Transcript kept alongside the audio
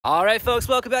All right, folks,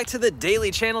 welcome back to the Daily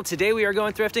Channel. Today we are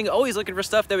going thrifting, always looking for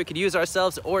stuff that we could use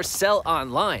ourselves or sell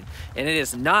online. And it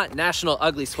is not National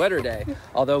Ugly Sweater Day,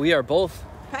 although we are both.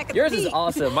 Yours is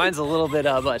awesome. Mine's a little bit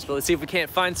much, but let's see if we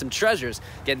can't find some treasures.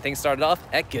 Getting things started off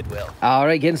at Goodwill. All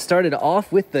right, getting started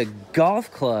off with the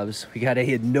golf clubs. We got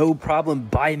a No Problem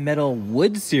Bimetal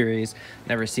Wood series.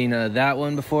 Never seen that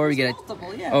one before. We got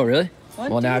multiple, yeah. Oh, really?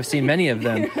 Well, now I've seen many of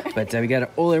them, but we got an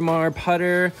Olermar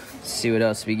putter. Let's see what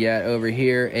else we got over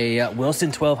here. A Wilson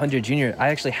 1200 Junior. I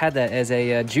actually had that as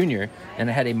a junior, and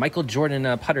I had a Michael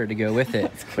Jordan putter to go with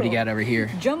it. Cool. What do you got over here?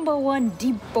 Jumbo one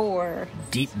deep bore.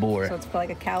 Deep bore. So it's like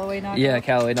a Callaway knockoff? Yeah,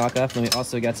 Callaway knockoff. And we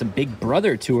also got some Big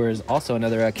Brother tours, also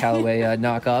another Callaway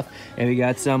knockoff. And we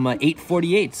got some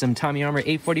 848, some Tommy Armour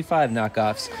 845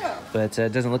 knockoffs. But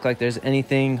it doesn't look like there's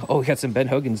anything. Oh, we got some Ben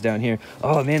Hogan's down here.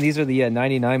 Oh, man, these are the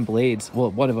 99 blades.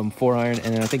 Well, one of them 4-iron,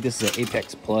 and then I think this is an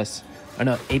Apex Plus. Oh,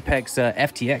 no, Apex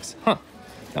FTX. Huh.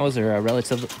 That was a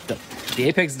relative. The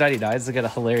Apex 99s, I got a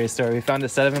hilarious story. We found a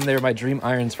set of them. They were my dream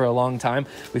irons for a long time.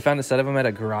 We found a set of them at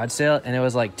a garage sale, and it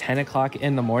was like 10 o'clock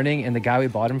in the morning, and the guy we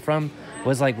bought them from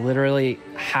was like literally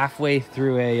halfway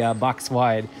through a box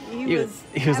wide. He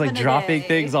was like dropping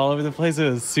things all over the place. It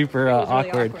was super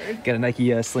awkward. Got a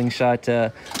Nike slingshot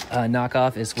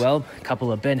knockoff as well. A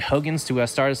couple of Ben Hogan's to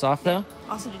start us off, though.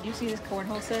 Also, did you see this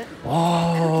cornhole set?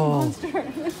 Oh,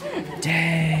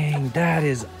 dang, that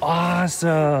is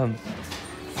awesome.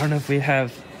 I don't know if we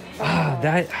have,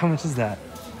 that, how much is that?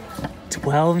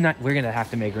 12, we're gonna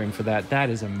have to make room for that. That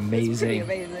is amazing. It's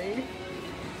pretty amazing.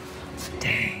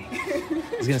 Dang.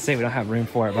 I was gonna say we don't have room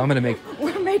for it, but I'm gonna make,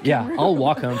 we're making room. I'll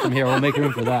walk home from here. We'll make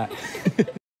room for that.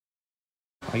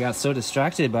 I got so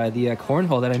distracted by the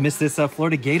cornhole that I missed this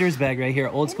Florida Gators bag right here.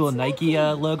 Old school Nike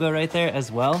logo right there as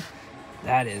well.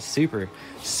 That is super,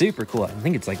 super cool. I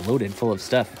think it's like loaded full of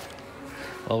stuff.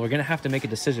 Well, we're gonna have to make a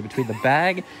decision between the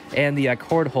bag and the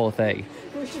cornhole thing.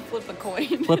 We should flip a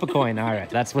coin. Flip a coin. All right,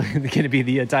 that's what gonna be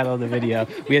the title of the video.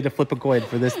 We had to flip a coin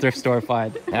for this thrift store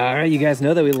find. All right, you guys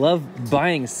know that we love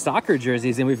buying soccer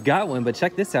jerseys, and we've got one. But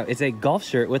check this out. It's a golf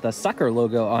shirt with a soccer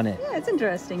logo on it. Yeah, it's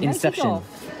interesting. Inception.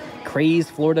 Crazed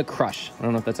Florida Crush. I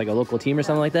don't know if that's like a local team or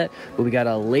something like that, but we got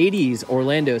a ladies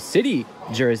Orlando City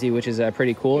jersey, which is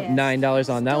pretty cool. Yes.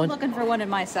 $9 on that one. Looking for one in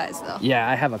my size though. Yeah,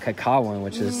 I have a cacao one,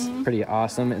 which is pretty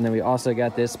awesome. And then we also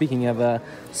got this. Speaking of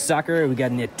soccer, we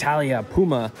got an Italia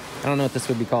Puma. I don't know what this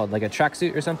would be called, like a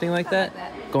tracksuit or something like that.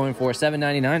 Going for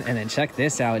 $7.99. And then check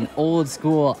this out, an old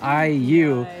school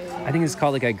IU. I think it's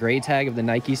called like a gray tag of the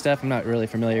Nike stuff. I'm not really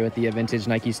familiar with the vintage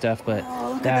Nike stuff, but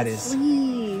that is. Sleeves.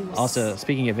 Also,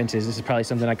 speaking of vintage, this is probably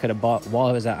something I could have bought while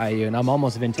I was at IU, and I'm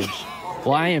almost vintage.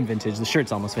 Well, I am vintage. The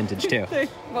shirt's almost vintage, too.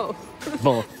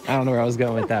 Both. I don't know where I was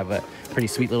going with that, but pretty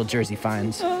sweet little jersey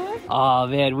finds. Oh,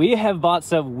 man, we have bought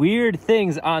some weird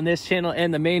things on this channel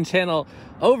and the main channel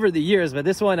over the years, but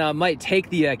this one might take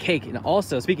the cake. And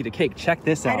also, speaking of cake, check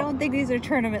this out. I don't think these are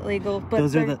tournament legal, but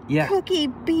those are the cookie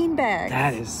bean bags.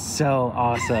 That is so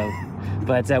awesome.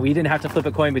 But we didn't have to flip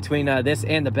a coin between this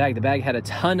and the bag. The bag had a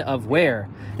ton of wear.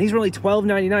 These were only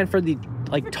 $12.99 for the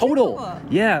total.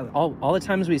 Yeah, all the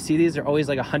times we see these are always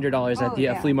like $100 at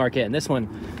the flea market, and this one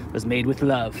was made with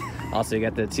love. Also, you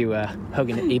got the two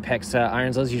Hogan Apex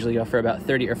irons. Those usually go for about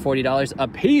 $30 or $40 a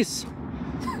piece.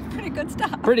 Pretty good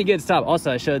stuff. Pretty good stuff.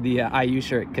 Also, I showed the IU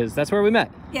shirt because that's where we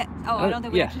met. Yeah. Oh, I don't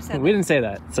think we actually said that. We didn't say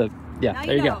that. So yeah, now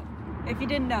there you go. If you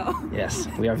didn't know. Yes,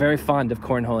 we are very fond of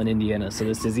cornhole in Indiana, so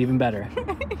this is even better.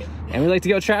 And we like to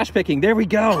go trash picking. There we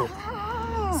go.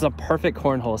 It's a perfect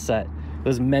cornhole set. It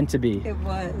was meant to be. It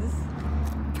was.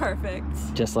 Perfect.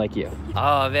 Just like you.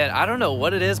 Oh man, I don't know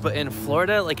what it is, but in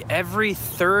Florida, like every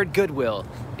third Goodwill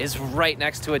is right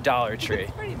next to a Dollar Tree.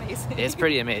 It's pretty amazing. It's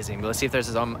pretty amazing. But let's see if there's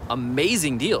some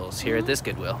amazing deals here at this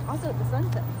Goodwill. Also, the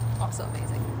sunset. Also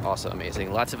amazing. Also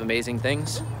amazing. Lots of amazing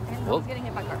things. Whoa. Getting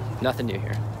hit by car. Nothing new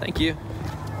here. Thank you.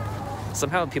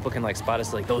 Somehow people can like spot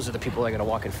us like those are the people that are gonna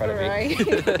walk in front of me.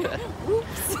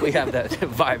 Oops. We have that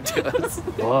vibe to us.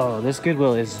 Whoa, this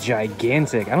Goodwill is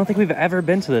gigantic. I don't think we've ever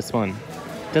been to this one.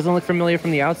 Doesn't look familiar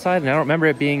from the outside, and I don't remember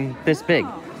it being this big.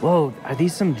 Whoa, are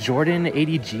these some Jordan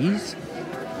 80Gs?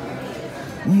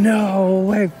 No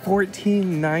way,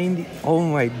 $14.90. Oh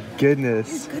my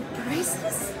goodness. Good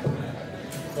prices.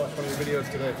 Watched one of your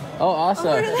videos today. Oh,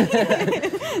 awesome.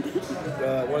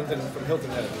 One from Hilton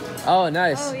Head. Oh,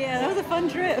 nice. Oh yeah, that was a fun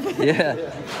trip. Yeah,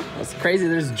 that's crazy.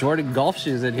 There's Jordan golf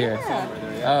shoes in here. Yeah.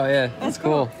 Oh yeah, that's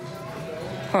cool.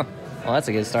 Huh. Well, that's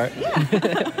a good start.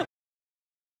 Yeah.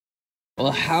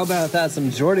 Well, how about that?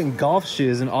 Some Jordan golf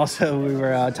shoes. And also, we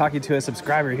were talking to a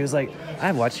subscriber. He was like,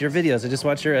 I watched your videos. I just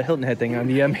watched your Hilton Head thing on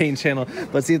the main channel.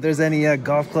 Let's see if there's any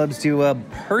golf clubs to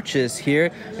purchase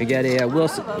here. We got a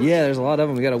Wilson. Yeah, there's a lot of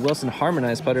them. We got a Wilson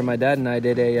Harmonized putter. My dad and I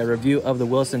did a review of the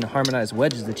Wilson Harmonized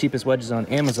wedges, the cheapest wedges on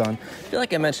Amazon. I feel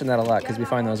like I mentioned that a lot because we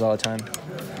find those all the time.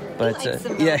 But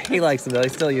yeah, he likes them though. He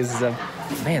still uses them.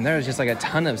 Man, there's just like a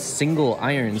ton of single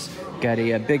irons. Got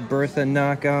a Big Bertha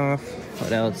knockoff.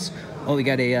 What else? Oh, we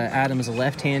got a Adams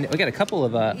left hand. We got a couple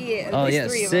of oh yeah,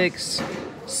 6,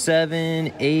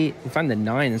 7, 8. We find the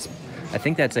 9. I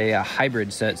think that's a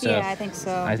hybrid set. So yeah, I think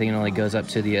so. I think it only goes up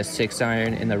to the 6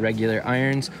 iron and the regular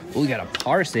irons. Oh, we got a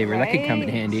par saver. Right. That could come in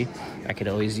handy. I could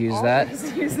always use that.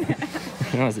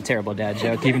 That was a terrible dad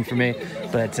joke, even for me.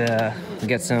 But we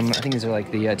got some, I think these are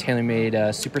like the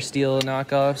TaylorMade Super Steel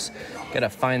knockoffs. Gotta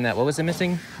find that. What was it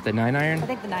missing? The 9 iron? I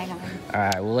think the 9 iron. All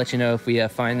right, we'll let you know if we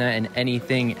find that and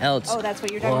anything else. Oh, that's what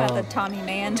you're talking about, the Tommy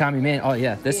Man? Tommy Man. Oh,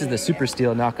 yeah. This is the Super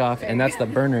Steel knockoff, and that's the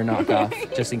burner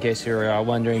knockoff, just in case you're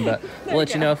wondering. But we'll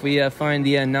let you know if we find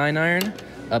the 9 iron.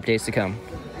 Updates to come.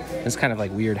 It's kind of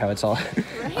like weird how it's all,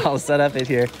 all set up in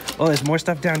here. Oh, there's more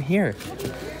stuff down here.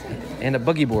 And a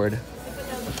boogie board.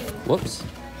 Whoops.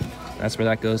 That's where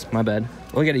that goes. My bad.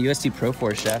 Oh, we got a UST Pro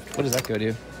Force shaft. What does that go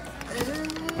to?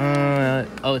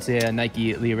 Oh, it's a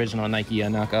Nike, the original Nike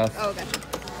knockoff. Oh,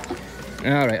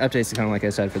 gotcha. All right, updates to come, like I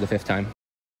said, for the 5th time.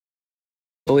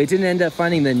 Well, we didn't end up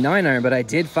finding the 9 iron, but I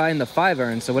did find the 5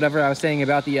 iron. So whatever I was saying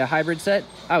about the hybrid set,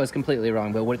 I was completely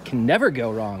wrong. But what can never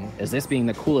go wrong is this being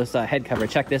the coolest head cover.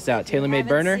 Check this out, TaylorMade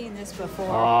burner. I've seen this before.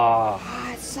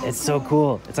 Oh, it's so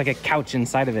cool. It's like a couch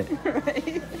inside of it.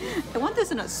 Right. I want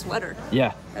this in a sweater.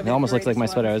 Yeah, it almost looks like my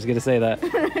sweater. I was gonna say that.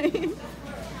 Right.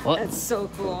 What? That's so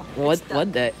cool. What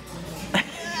that?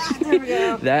 There we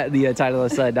go. That the title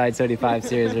of the 975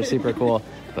 series are super cool.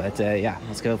 But yeah,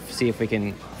 let's go see if we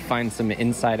can find some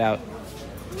inside out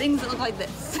things that look like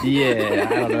this. Yeah,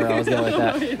 I don't know where I was going with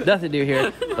that. Nothing new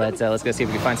here, but let's go see if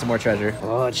we can find some more treasure.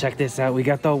 Oh, check this out. We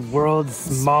got the world's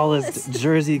smallest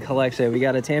jersey collection. We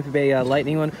got a Tampa Bay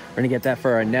Lightning one. We're going to get that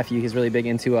for our nephew. He's really big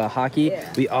into hockey.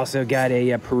 Yeah. We also got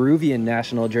a Peruvian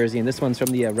national jersey, and this one's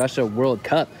from the Russia World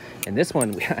Cup. And this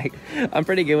one, I'm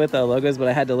pretty good with logos, but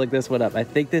I had to look this one up. I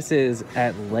think this is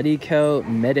Atletico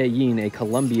Medellin, a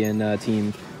Colombian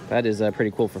team. That is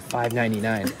pretty cool for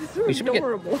 $5.99. We should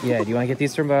adorable. Yeah, do you want to get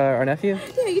these from our nephew?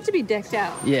 Yeah, you get to be decked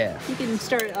out. Yeah. You can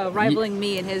start rivaling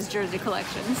me in his jersey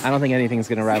collections. I don't think anything's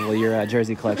going to rival your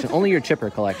jersey collection. Only your chipper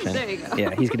collection. There you go.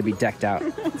 Yeah, he's going to be decked out.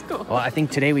 That's cool. Well, I think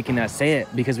today we can say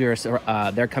it because we were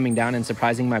they're coming down and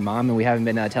surprising my mom, and we haven't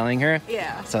been telling her.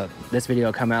 Yeah. So this video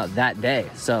will come out that day.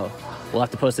 So we'll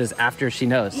have to post this after she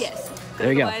knows. Yes.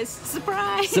 There you go.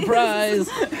 Surprise! Surprise!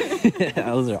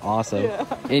 Those are awesome.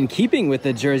 Yeah. In keeping with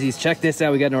the jerseys, check this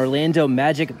out. We got an Orlando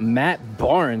Magic Matt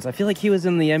Barnes. I feel like he was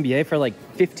in the NBA for like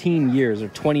 15 years or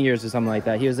 20 years or something like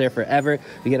that. He was there forever.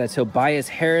 We got a Tobias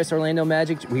Harris Orlando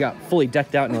Magic. We got fully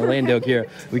decked out in Orlando gear.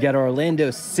 We got Orlando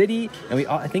City, and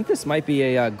I think this might be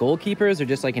a goalkeepers or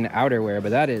just like an outerwear, but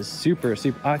that is super.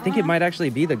 I think it might actually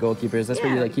be the goalkeepers. That's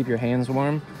where you like keep your hands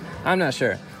warm. I'm not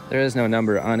sure. There is no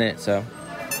number on it, so.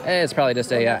 It's probably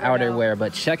just a outerwear,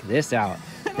 but check this out.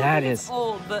 That is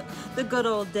old, but the good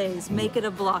old days. Make it a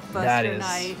Blockbuster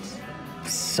night.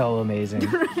 So amazing.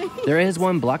 Right? There is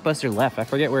one Blockbuster left. I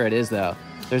forget where it is though.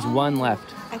 There's one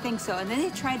left. I think so. And then they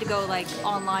tried to go like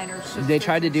online or something. They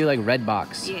tried to do like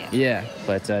Redbox. Yeah. Yeah,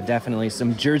 but definitely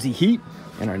some Jersey heat,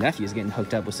 and our nephew's getting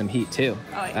hooked up with some heat too.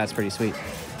 Oh, yeah. That's pretty sweet.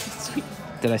 Sweet.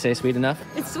 Did I say sweet enough?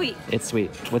 It's sweet. It's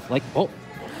sweet. With like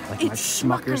it's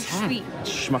Schmucker's sweet.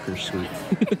 Schmucker's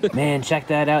sweet. Man, check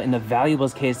that out. In the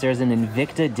valuables case, there's an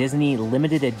Invicta Disney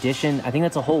limited edition. I think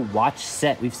that's a whole watch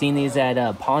set. We've seen these at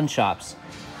pawn shops.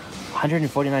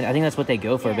 $149. I think that's what they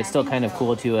go for, but still kind of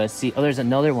cool to see. Oh, there's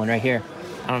another one right here.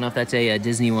 I don't know if that's a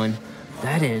Disney one.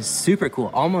 That is super cool.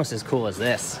 Almost as cool as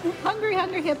this.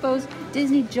 Hungry Hippos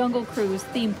Disney Jungle Cruise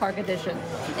Theme Park Edition.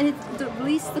 And it's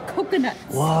released the coconuts.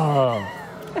 Whoa.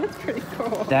 That's pretty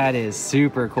cool. That is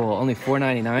super cool. Only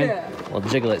 $4.99. Yeah. Well,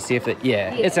 jiggle it. See if it.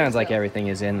 Yeah, it sounds like everything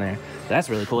is in there. That's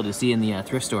really cool to see in the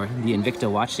thrift store. The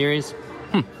Invicta watch series.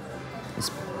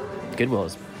 This Goodwill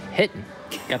is hitting.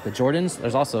 Got the Jordans.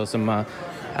 There's also some. I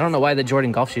don't know why the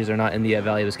Jordan golf shoes are not in the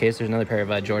valuables case. There's another pair of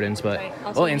Jordans, but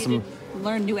also, and some.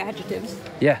 Learn new adjectives.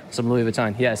 Yeah, some Louis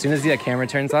Vuitton. Yeah, as soon as the camera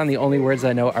turns on, the only words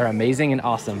I know are amazing and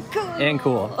awesome and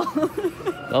cool.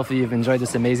 Hopefully, you've enjoyed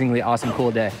this amazingly awesome,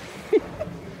 cool day.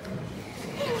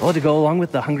 Oh, to go along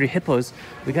with the Hungry Hippos,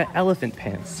 we got elephant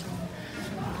pants.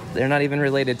 They're not even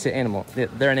related to animal.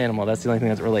 They're an animal. That's the only thing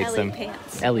that relates to them.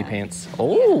 Pants. Ellie pants.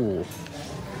 Oh,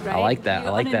 Right? I like that. You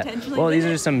I like that. unintentionally Well, these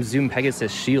did are it. some Zoom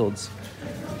Pegasus shields.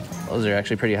 Those are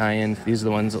actually pretty high end. These are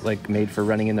the ones that, like made for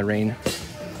running in the rain.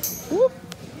 Whoop.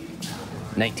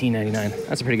 $19.99.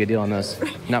 That's a pretty good deal on those.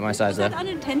 Not my size Was that though.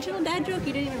 unintentional dad joke?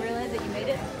 You didn't even realize that you made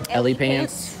it? Ellie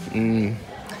pants.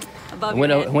 Above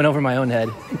Went, your head. went over my own head.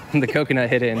 The coconut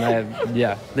hit it, and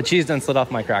yeah, the cheese done slid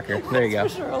off my cracker. There you go.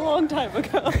 For sure, a long time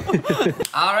ago.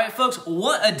 All right, folks,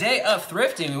 what a day of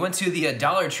thrifting. We went to the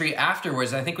Dollar Tree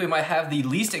afterwards, and I think we might have the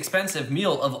least expensive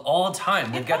meal of all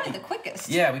time. And probably the quickest.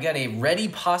 Yeah, we got a ready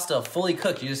pasta, fully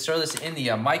cooked. You just throw this in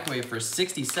the microwave for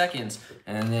 60 seconds,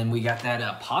 and then we got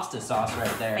that pasta sauce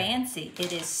right there. Fancy.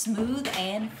 It is smooth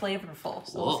and flavorful,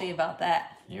 so Whoa. we'll see about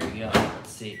that. Here we go. Let's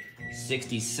see.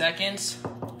 60 seconds.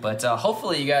 But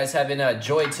hopefully you guys have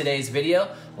enjoyed today's video.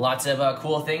 Lots of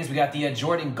cool things. We got the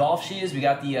Jordan golf shoes. We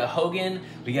got the Hogan.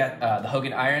 We got the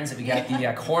Hogan irons. We got the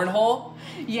cornhole.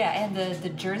 Yeah, and the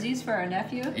jerseys for our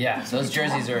nephew. Yeah, those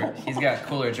jerseys are, he's got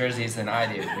cooler jerseys than I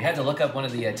do. We had to look up one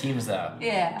of the teams though.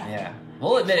 Yeah. Yeah.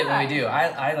 We'll admit it when we do.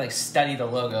 I like study the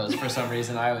logos for some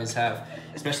reason. I always have,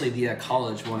 especially the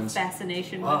college ones.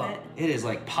 Fascination with Oh, it. it is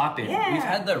like popping. Yeah. We've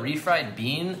had the refried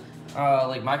bean,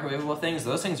 like microwavable things.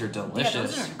 Those things are delicious. Yeah,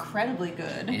 those are incredibly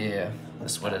good. Yeah.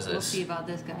 What is We'll this? see about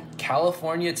this guy.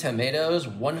 California tomatoes,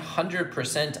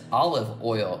 100% olive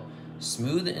oil.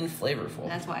 Smooth and flavorful.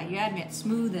 That's why you had me at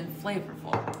smooth and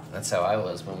flavorful. That's how I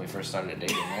was when we first started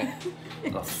dating, right?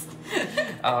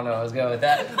 I don't know, I was going with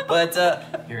that.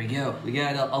 But here we go. We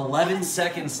got 11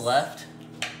 seconds left.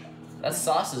 That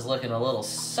sauce is looking a little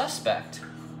suspect.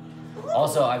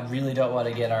 Also, I really don't want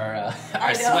to get our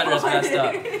sweaters messed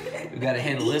up. We got to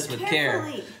handle this with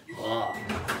care. Oh,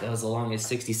 that was the longest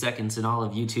 60 seconds in all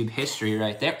of YouTube history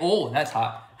right there. Oh, that's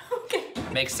hot. Okay.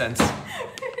 Makes sense.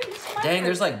 Dang,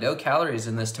 there's like no calories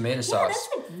in this tomato Yeah, sauce.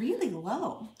 that's like really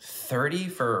low. 30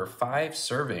 for 5 It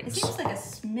servings. seems like a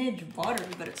smidge watery,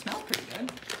 but it smells pretty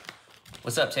good.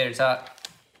 What's up, Tater Tot?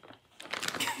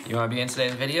 You want to be in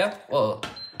today's video? Well,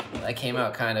 that came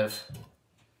out kind of...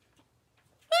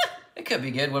 it could be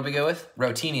good. What do we go with?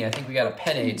 Rotini. I think we got a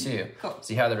penne too. Cool.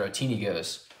 See how the rotini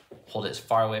goes. Hold it as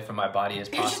far away from my body as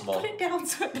possible. Just put it down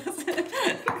so it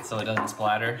doesn't... So it doesn't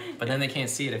splatter. But then they can't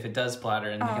see it if it does splatter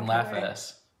and they can laugh at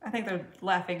us. I think they're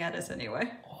laughing at us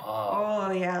anyway. Whoa.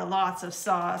 Oh yeah, lots of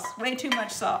sauce. Way too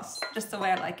much sauce. Just the way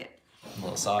I like it. A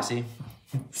little saucy.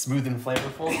 Smooth and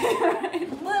flavorful.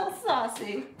 A little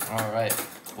saucy. All right.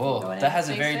 Whoa, Go ahead that has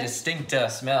a and very taste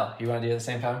distinct smell. You want to do it at the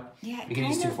same time? Yeah, You can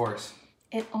use kind 2 of. forks.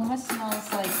 It almost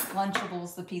smells like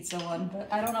Lunchables, the pizza one,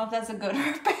 but I don't know if that's a good or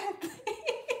a bad thing.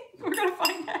 We're gonna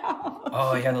find out.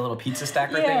 Oh, you got the little pizza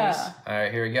stacker Yeah. things? All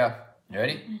right, here we go. You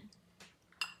ready?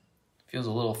 Feels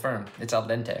a little firm. It's al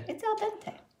dente. It's al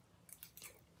dente.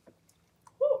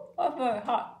 Woo, that's very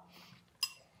hot.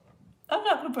 That's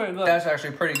actually pretty good. That's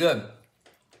actually pretty good.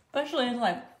 Especially in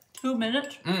like 2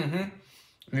 minutes.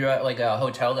 Mm-hmm. You're at like a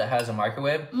hotel that has a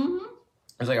microwave. Mm-hmm.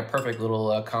 It's like a perfect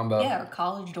little combo. Yeah, or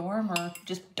college dorm, or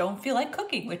just don't feel like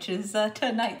cooking, which is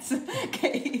tonight's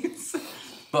case.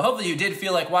 But hopefully you did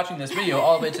feel like watching this video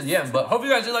all the way to the end. But hopefully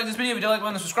you guys did like this video. If you did,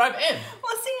 like, subscribe, and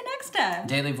We'll see you next time.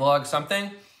 daily vlog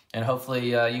something. And hopefully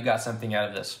you got something out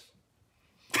of this.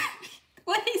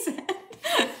 What he said.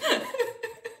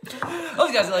 Hope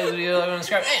you guys did like this video. Like,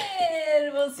 subscribe, and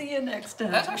And we'll see you next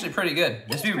time. that's actually pretty good.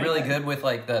 This would be pretty really good. good with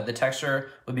like the texture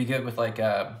would be good with like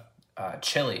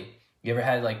chili. You ever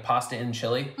had like pasta in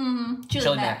chili? Mm-hmm.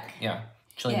 Chili mac. Yeah.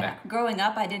 Chili Yeah, mac. growing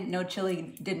up, I didn't know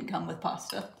chili didn't come with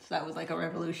pasta. So that was like a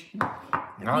revolution. I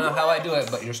don't know how I do it,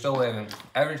 but you're still waving.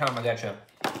 Every time I get you.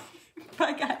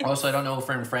 Bye, guys. Also, I don't know if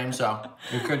we're in frame, so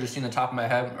you could just see the top of my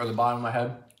head or the bottom of my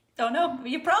head. Don't know.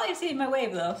 You probably have seen my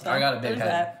wave, though. So I got a big there's head.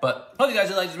 that. But hope you guys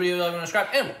did like this video. Like, and subscribe,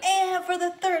 and And for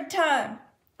the 3rd time,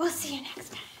 we'll see you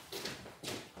next time.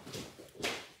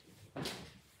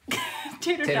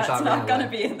 Tater Tater Tot's Tot not ran going to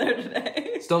away. be in there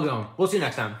today. still going. We'll see you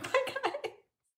next time. Bye.